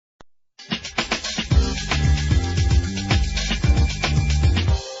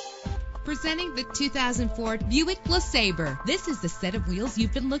Presenting the 2004 Buick LeSabre. This is the set of wheels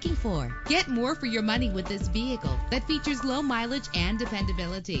you've been looking for. Get more for your money with this vehicle that features low mileage and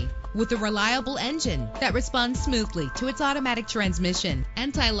dependability. With a reliable engine that responds smoothly to its automatic transmission.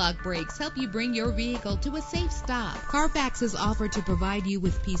 Anti-lock brakes help you bring your vehicle to a safe stop. Carfax is offered to provide you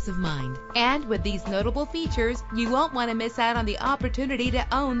with peace of mind. And with these notable features, you won't want to miss out on the opportunity to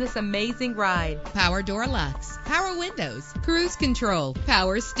own this amazing ride. Power door locks, power windows, cruise control,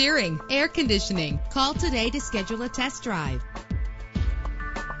 power steering, air conditioning. Call today to schedule a test drive.